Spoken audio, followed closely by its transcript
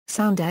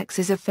Soundex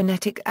is a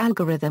phonetic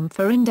algorithm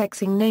for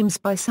indexing names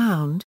by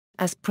sound,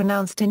 as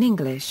pronounced in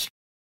English.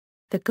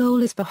 The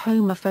goal is for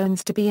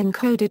homophones to be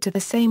encoded to the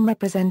same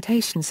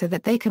representation so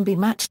that they can be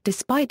matched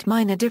despite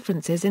minor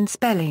differences in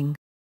spelling.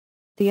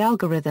 The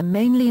algorithm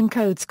mainly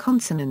encodes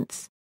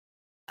consonants.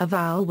 A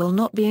vowel will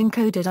not be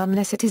encoded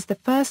unless it is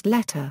the first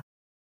letter.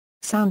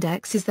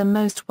 Soundex is the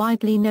most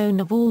widely known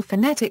of all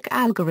phonetic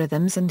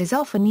algorithms and is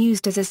often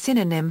used as a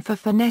synonym for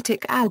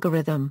phonetic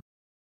algorithm.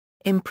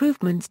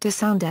 Improvements to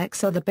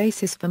Soundex are the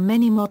basis for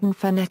many modern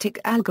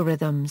phonetic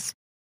algorithms.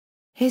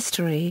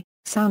 History: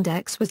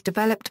 Soundex was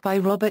developed by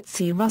Robert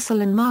C. Russell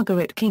and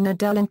Margaret Keener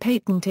Dell and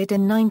patented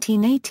in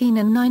 1918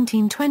 and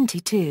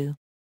 1922.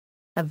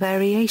 A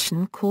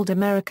variation called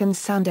American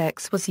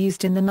Soundex was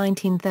used in the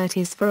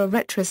 1930s for a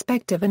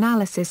retrospective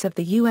analysis of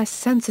the U.S.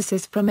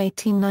 censuses from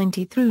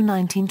 1890 through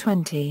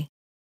 1920.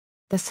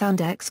 The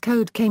Soundex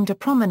code came to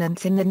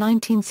prominence in the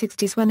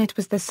 1960s when it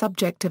was the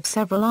subject of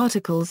several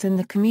articles in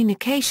the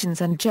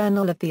Communications and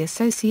Journal of the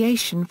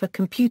Association for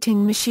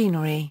Computing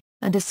Machinery,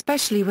 and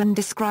especially when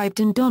described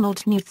in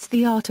Donald Knuth's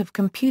The Art of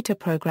Computer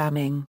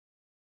Programming.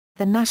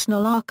 The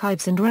National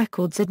Archives and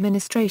Records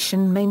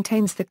Administration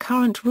maintains the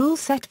current rule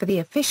set for the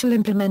official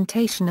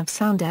implementation of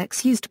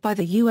Soundex used by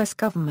the U.S.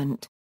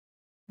 government.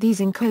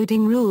 These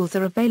encoding rules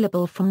are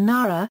available from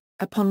NARA,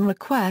 upon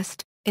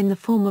request, in the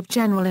form of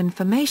General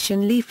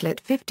Information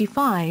Leaflet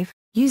 55,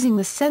 using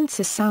the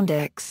census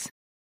Soundex.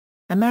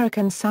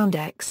 American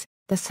Soundex: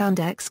 the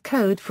Soundex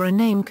code for a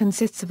name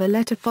consists of a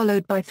letter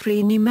followed by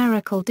 3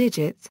 numerical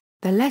digits,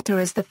 the letter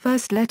is the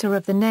first letter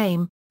of the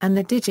name, and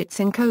the digits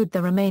encode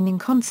the remaining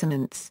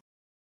consonants.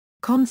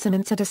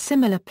 Consonants at a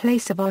similar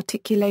place of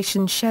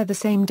articulation share the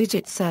same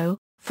digit, so,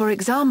 for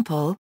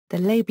example, the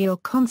labial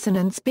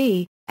consonants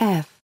B,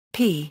 F,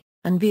 P,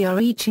 and V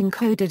are each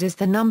encoded as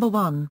the number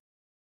 1.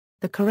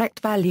 The correct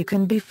value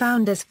can be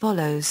found as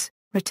follows: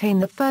 retain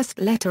the first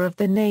letter of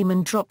the name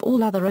and drop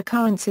all other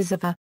occurrences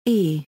of a,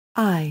 E,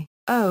 I,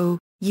 O,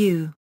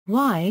 U,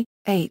 Y,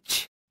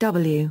 H,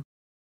 W.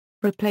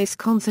 Replace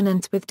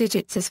consonants with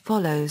digits as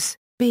follows: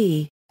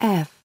 B,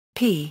 F,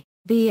 P,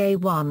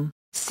 VA1,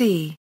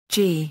 C,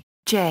 G,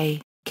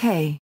 J,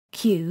 K,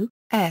 Q,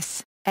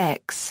 S,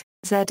 X,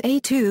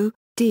 ZA2,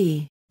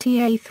 D,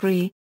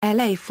 TA3,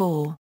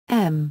 LA4,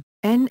 M,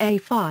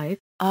 NA5,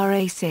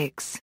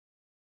 RA6.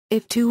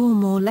 If 2 or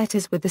more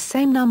letters with the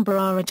same number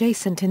are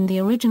adjacent in the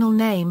original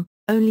name,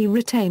 only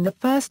retain the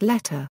first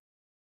letter.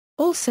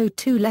 Also,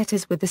 2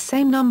 letters with the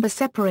same number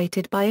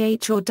separated by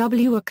H or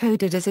W are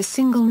coded as a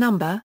single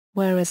number,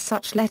 whereas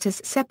such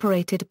letters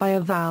separated by a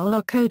vowel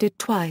are coded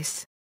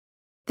twice.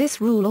 This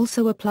rule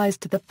also applies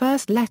to the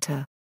first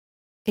letter.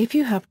 If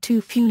you have too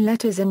few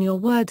letters in your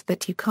word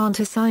that you can't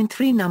assign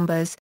 3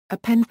 numbers,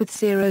 append with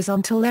zeros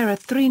until there are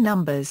 3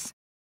 numbers.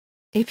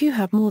 If you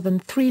have more than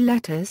 3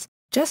 letters,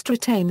 just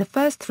retain the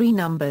first 3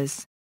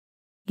 numbers.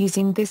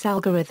 Using this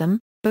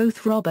algorithm,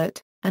 both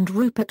Robert and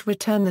Rupert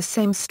return the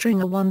same string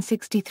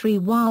A163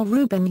 while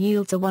Reuben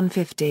yields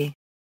A150.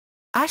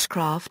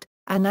 Ashcraft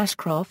and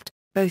Ashcroft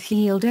both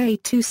yield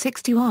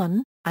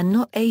A261, and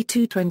not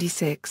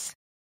A226.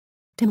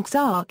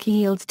 Timczak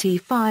yields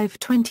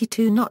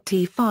T522 not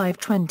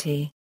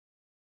T520.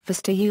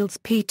 Foster yields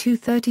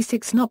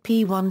P236 not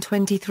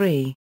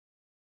P123.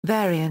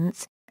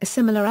 Variants: a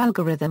similar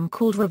algorithm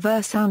called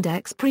reverse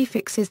Soundex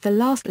prefixes the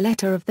last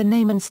letter of the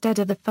name instead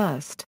of the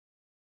first.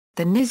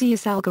 The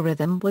Nisius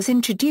algorithm was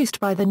introduced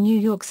by the New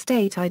York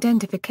State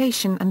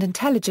Identification and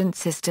Intelligence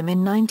System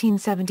in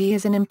 1970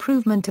 as an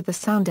improvement of the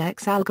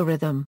Soundex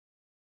algorithm.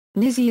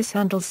 Nisius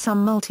handles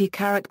some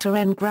multi-character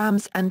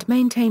n-grams and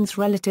maintains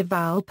relative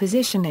vowel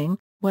positioning,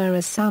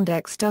 whereas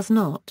Soundex does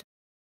not.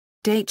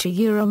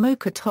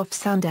 Mokotov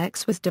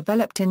Soundex was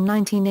developed in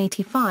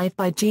 1985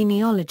 by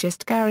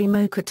genealogist Gary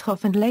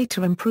Mokotov and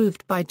later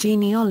improved by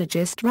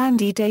genealogist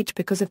Randy Dage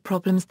because of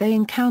problems they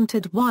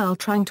encountered while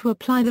trying to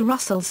apply the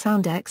Russell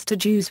Soundex to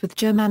Jews with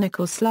Germanic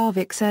or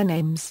Slavic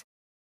surnames.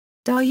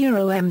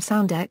 Da-M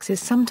Soundex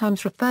is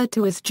sometimes referred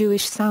to as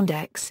Jewish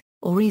Soundex,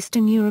 or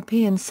Eastern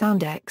European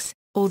Soundex,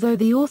 although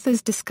the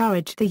authors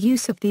discourage the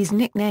use of these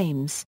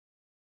nicknames.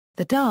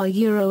 The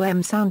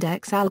Da-M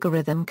Soundex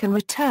algorithm can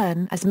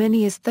return as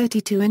many as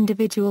 32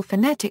 individual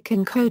phonetic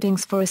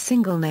encodings for a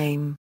single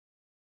name.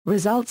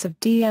 Results of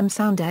DM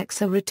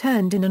Soundex are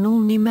returned in an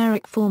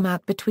all-numeric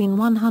format between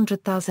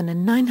 100,000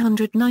 and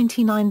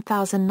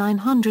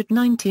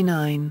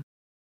 999,999.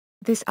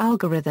 This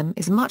algorithm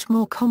is much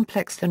more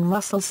complex than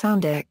Russell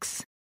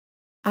Soundex.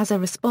 As a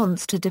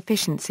response to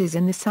deficiencies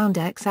in the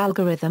Soundex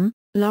algorithm,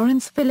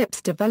 Lawrence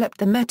Phillips developed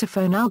the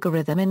metaphone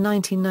algorithm in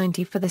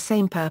 1990 for the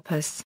same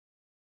purpose.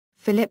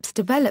 Phillips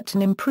developed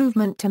an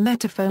improvement to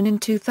metaphone in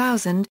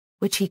 2000,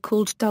 which he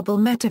called double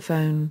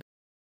metaphone.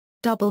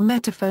 Double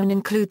metaphone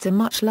includes a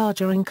much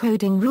larger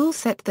encoding rule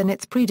set than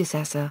its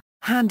predecessor,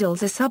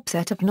 handles a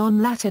subset of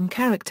non-Latin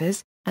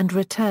characters, and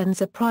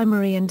returns a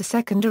primary and a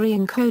secondary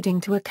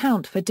encoding to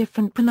account for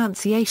different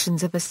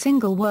pronunciations of a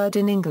single word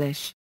in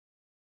English.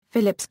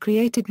 Philips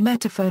created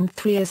Metaphone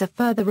 3 as a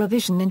further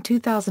revision in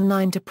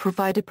 2009 to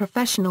provide a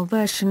professional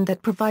version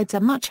that provides a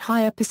much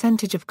higher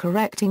percentage of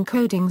correct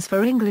encodings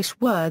for English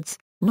words,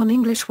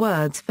 non-English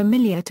words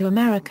familiar to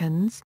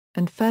Americans,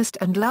 and first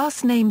and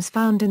last names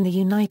found in the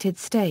United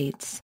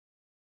States.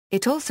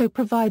 It also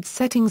provides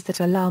settings that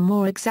allow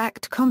more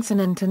exact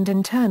consonant and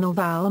internal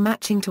vowel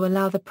matching to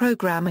allow the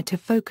programmer to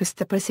focus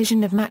the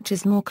precision of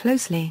matches more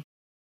closely.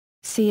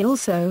 See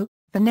also,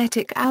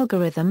 phonetic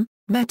algorithm,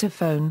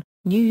 Metaphone,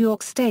 New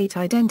York State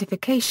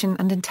Identification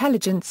and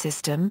Intelligence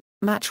System,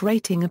 Match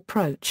Rating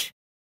Approach.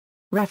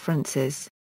 References